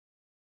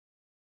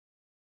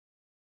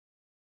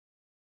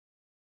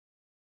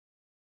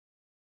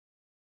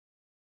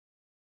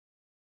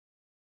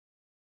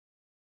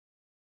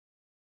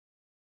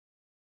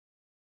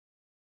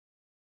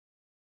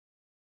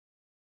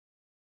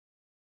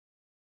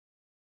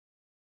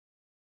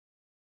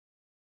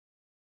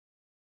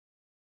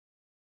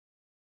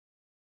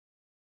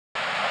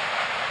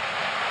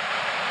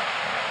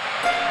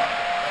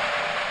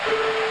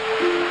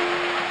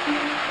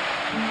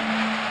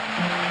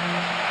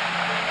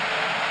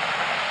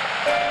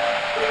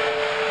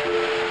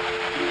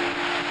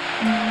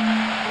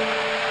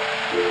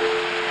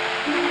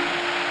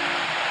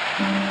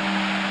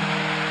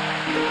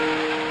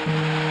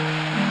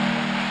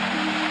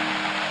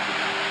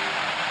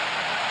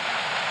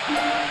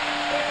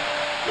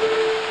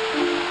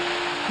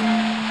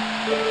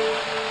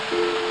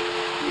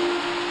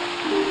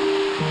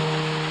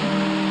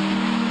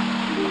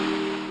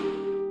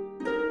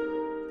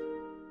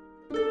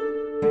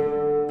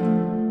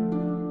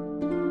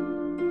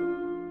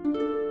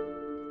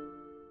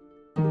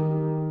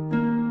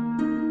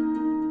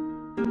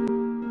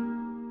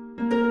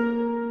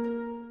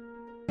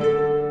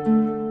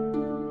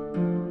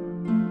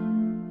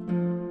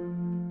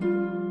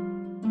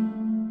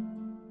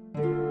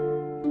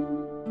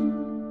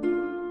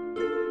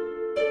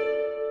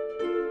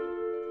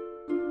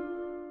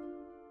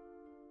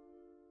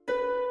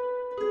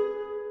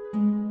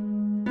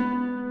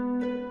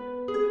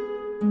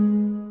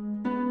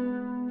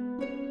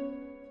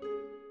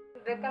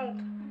De când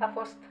a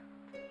fost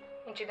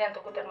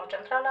incidentul cu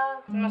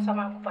termocentrala, nu s-a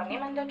mai ocupat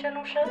nimeni de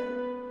cenușă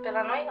pe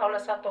la noi, au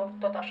lăsat-o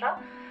tot așa.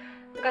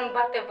 Când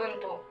bate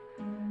vântul,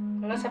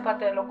 nu se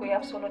poate locui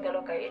absolut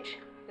deloc aici,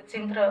 îți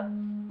intră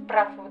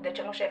praful de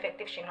cenușă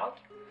efectiv și în ochi.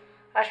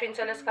 Aș fi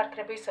înțeles că ar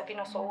trebui să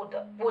vină să o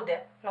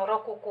ude.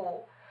 Norocul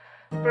cu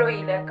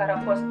ploile care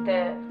au fost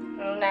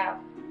nu ne-a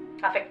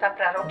afectat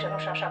prea rău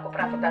cenușa așa cu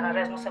praful, dar în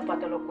rest nu se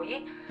poate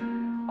locui.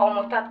 Au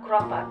mutat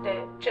groapa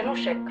de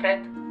cenușe,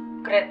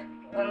 cred,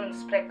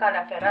 spre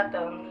calea ferată,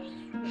 în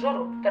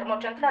jurul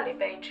termocentralei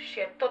pe aici și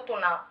e tot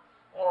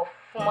o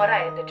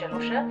fumăraie de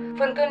cenușă.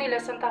 Fântânile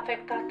sunt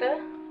afectate,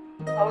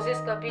 au zis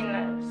că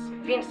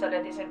vin să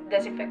le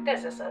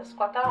dezinfecteze, să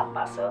scoată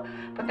apa, să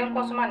putem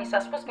consuma. Ni s-a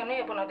spus că nu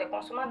e bună de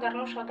consumat, dar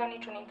nu și-au dat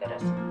niciun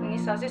interes. Ni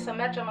s-a zis să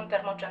mergem în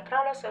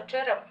termocentrală, să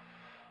cerem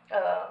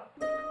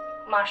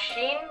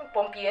mașini,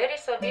 pompierii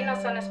să vină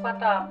să ne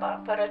scoată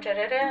apa. Fără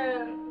cerere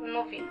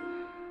nu vin.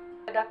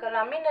 Dacă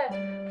la mine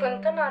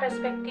fântâna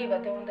respectivă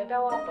de unde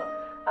beau apă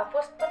a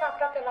fost până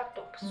aproape la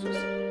tub, sus.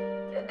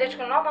 Deci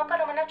când luam apă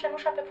rămânea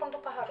cenușa pe fundul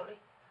paharului.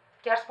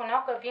 Chiar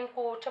spuneau că vin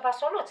cu ceva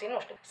soluții, nu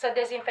știu, să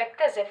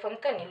dezinfecteze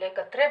fântânile,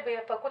 că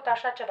trebuie făcut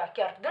așa ceva.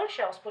 Chiar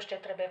dânsii au spus ce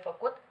trebuie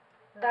făcut,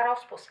 dar au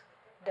spus,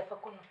 de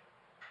făcut nu.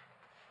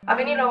 A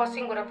venit la o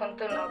singură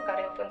fântână,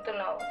 care e o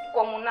fântână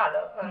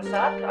comunală în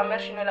sat, am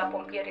mers și noi la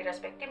pompierii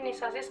respectivi, ni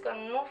s-a zis că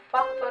nu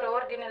fac fără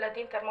ordinele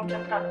din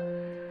termocentrală.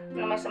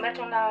 Numai să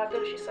mergem la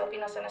dânsii să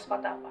vină să ne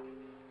scoată apa.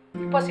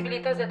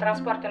 Posibilități de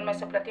transport, numai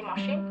să plătim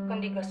mașini,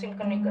 când îi găsim,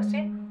 când nu-i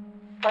găsim.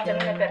 Poate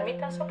nu ne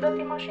permitem să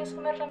plătim mașini, să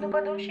mergem după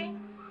dânsii.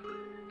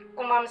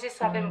 Cum am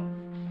zis, avem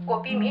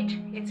copii mici,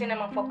 îi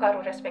ținem în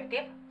focarul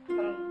respectiv,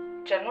 în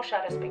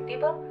cenușa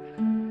respectivă.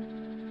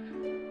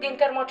 Din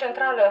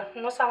termocentrală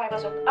nu s-a mai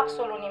văzut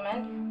absolut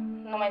nimeni,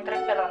 nu mai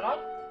trec pe la noi.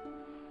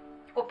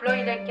 Cu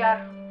ploile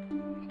chiar,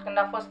 când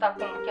a fost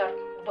acum chiar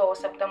 2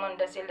 săptămâni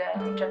de zile, a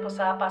început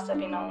să apa să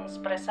vină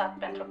înspre sat,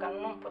 pentru că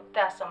nu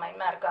putea să mai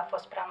meargă, a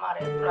fost prea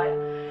mare ploaia,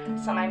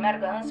 să mai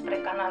meargă înspre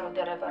canalul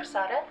de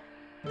revărsare.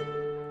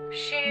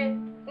 Și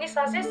ni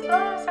s-a zis că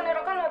să ne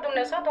rugăm la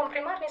Dumnezeu, domn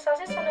primar, ni s-a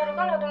zis să ne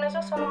rugăm la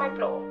Dumnezeu să nu mai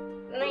plouă.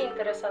 Nu-i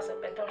interesează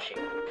pe dânsi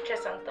ce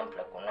se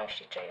întâmplă cu noi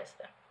și ce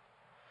este.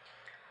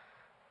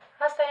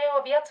 Asta e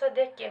o viață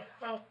de chin.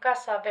 În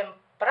casă avem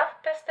praf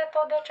peste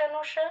tot de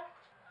cenușă,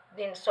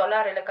 din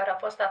solarele care au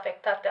fost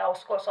afectate, au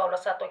scos-o, au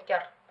lăsat-o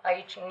chiar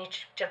aici,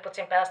 nici cel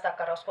puțin pe asta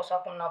care au scos-o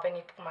acum n-au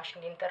venit cu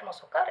mașini din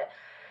termosocare.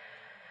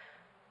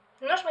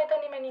 Nu-și mai dă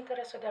nimeni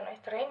interesul de noi.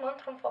 Trăim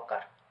într-un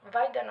focar.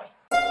 Vai de noi!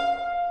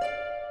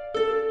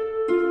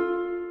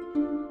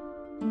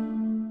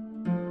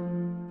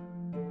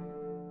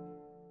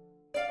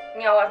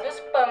 Mi-au adus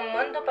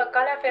pământ după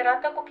calea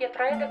ferată cu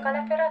pietraie de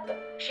calea ferată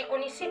și cu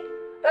nisip.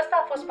 Ăsta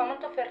a fost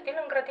pământul fertil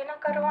în grădina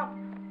care o am.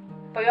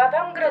 Păi eu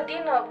aveam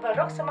grădină, vă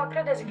rog să mă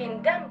credeți,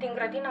 vindeam din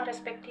grădina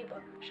respectivă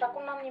și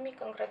acum n-am nimic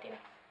în grădină.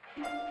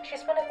 Și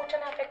spune cu ce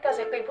ne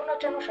afectează, că e bună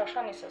cenușă,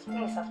 așa ni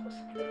s-a spus.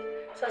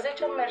 Să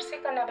zicem mersi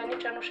că ne-a venit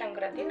cenușă în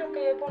grădină, că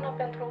e bună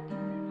pentru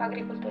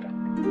agricultură.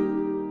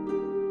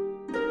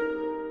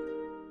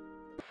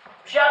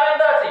 Și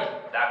amendații!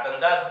 Dacă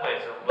îmi dați voie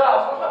să vă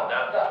spun,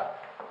 da?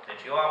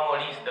 Deci eu am o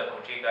listă cu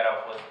cei care au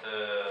fost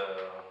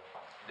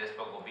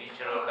despăgubiți,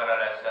 celor care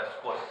le-a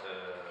scos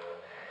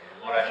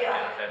gura și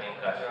cenușa din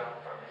casă.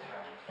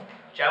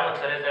 Ce am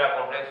înțeles de la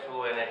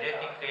complexul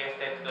energetic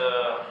este că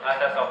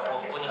astea s-au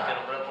făcut niște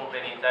lucrări cu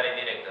încredințare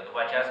directă. După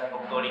aceea s-a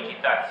făcut o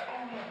licitație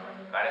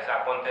care s-a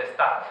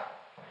contestat.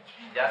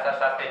 De asta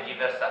s-a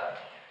tergiversat.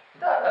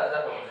 Da.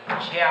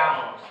 Ce am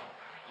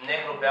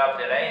negru pe alb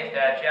de la ei este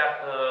aceea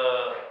că,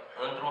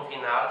 într-un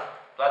final,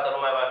 toată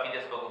lumea va fi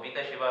despăgubită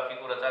și va fi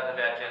curățată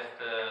de acest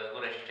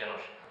zgură și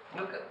cenușă.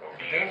 Nu, că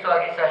dânsul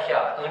a zis așa,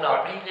 în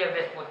aprilie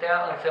veți putea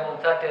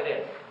însemânța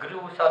teren.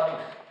 Grâul s-a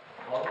dus.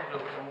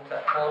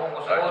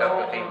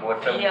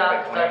 Via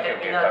s-a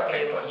terminat, că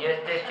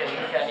este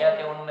cenușa în ea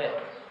de 1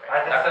 metru.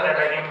 Haideți să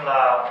revenim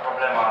la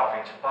problema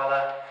principală.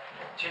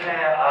 Cine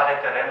are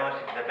terenuri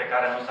de pe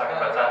care nu s-a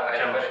curățat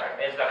cenușa?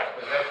 Exact.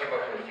 Scuzați-mă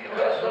puțin.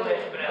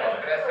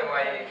 Vreau să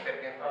mai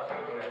intervin puțin.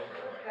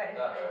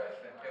 Da,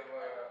 suntem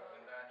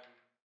în anii...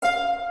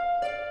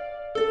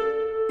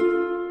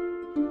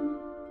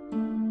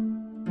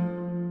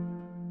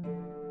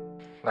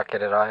 Dar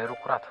chiar era aerul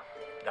curat.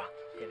 Da,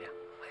 era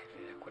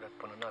curat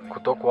până n-a venit. Cu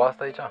tot cu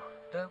asta aici?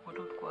 Da, cu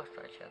tot cu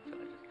asta, ce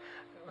înțelegeți.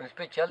 În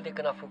special de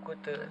când a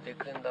făcut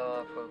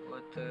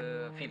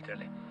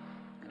filtrele.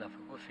 Când a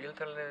făcut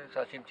filtrele,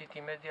 s-a simțit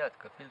imediat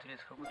că filtrele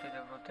sunt făcute de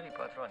vreo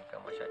 3-4 ani,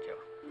 cam așa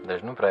ceva.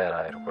 Deci nu prea era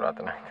aer curat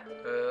înainte.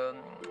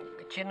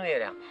 Ce nu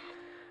era?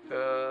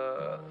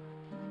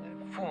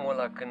 Fumul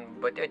ăla când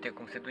bătea, uite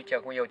cum se duce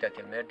acum, ia uite,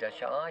 merge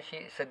așa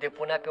și se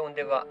depunea pe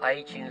undeva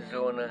aici în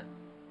zonă,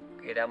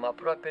 eram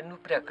aproape, nu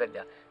prea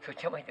cădea. Se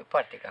ducea mai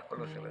departe, că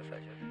acolo se lăsa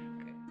așa.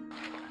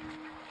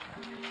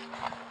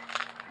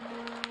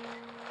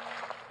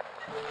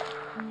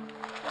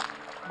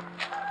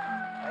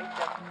 Aici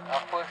a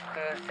fost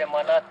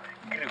semănat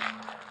grâu.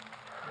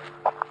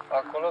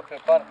 Acolo, pe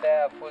partea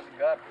aia, a fost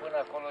gar până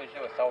acolo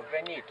jos. Au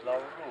venit,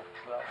 l-au rupt,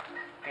 l-au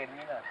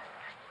terminat.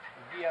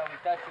 Via,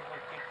 uitați-vă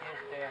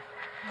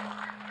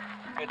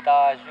cât a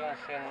ajuns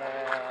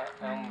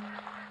în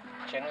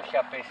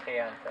cenușa peste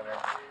iantele.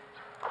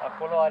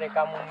 Acolo are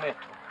cam 1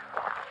 metru.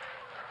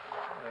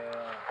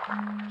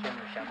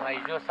 Cenușa.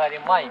 Mai jos are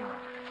mai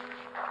mult.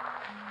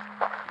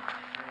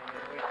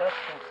 Uitați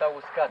cum s-a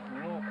uscat,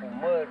 nucul,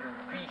 mărul,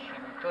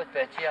 vișii, tot pe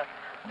aceea,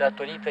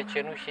 datorită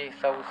cenușei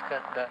s-a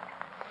uscat, dar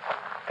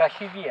ca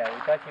și via,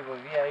 uitați-vă,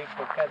 via e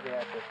păcat de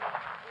atât.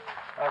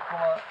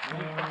 Acum,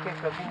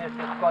 nici că vine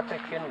să scoată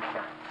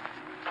cenușa.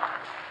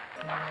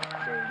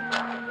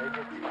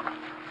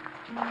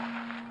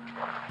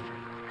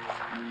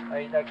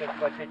 Aici dacă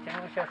scoate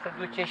cenușa, se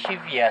duce și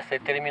via, se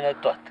termină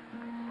tot.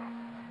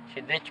 Și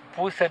deci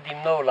pusă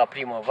din nou la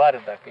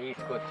primăvară, dacă ei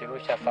scot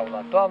cenușa sau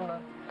la toamnă,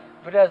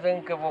 durează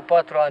încă vreo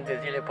 4 ani de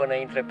zile până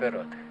intră pe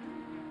rod.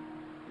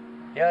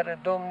 Iar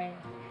domnii,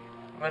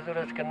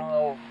 văzurăți că nu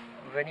au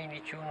venit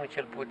niciunul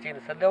cel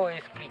puțin să dea o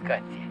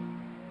explicație.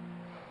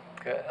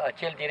 Că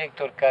acel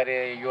director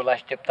care eu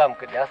l-așteptam,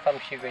 că de asta am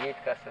și venit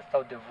ca să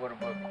stau de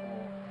vorbă cu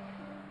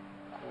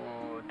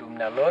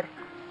dumnealor,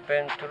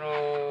 pentru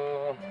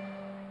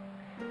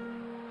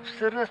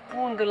să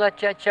răspundă la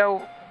ceea ce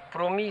au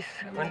promis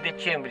în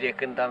decembrie,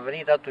 când am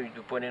venit atunci,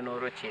 după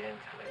nenorocire,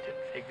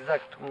 înțelegeți?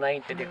 Exact,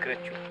 înainte de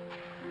Crăciun.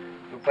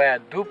 După aia,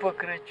 după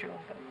Crăciun,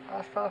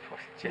 asta a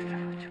fost. Ce să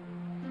facem?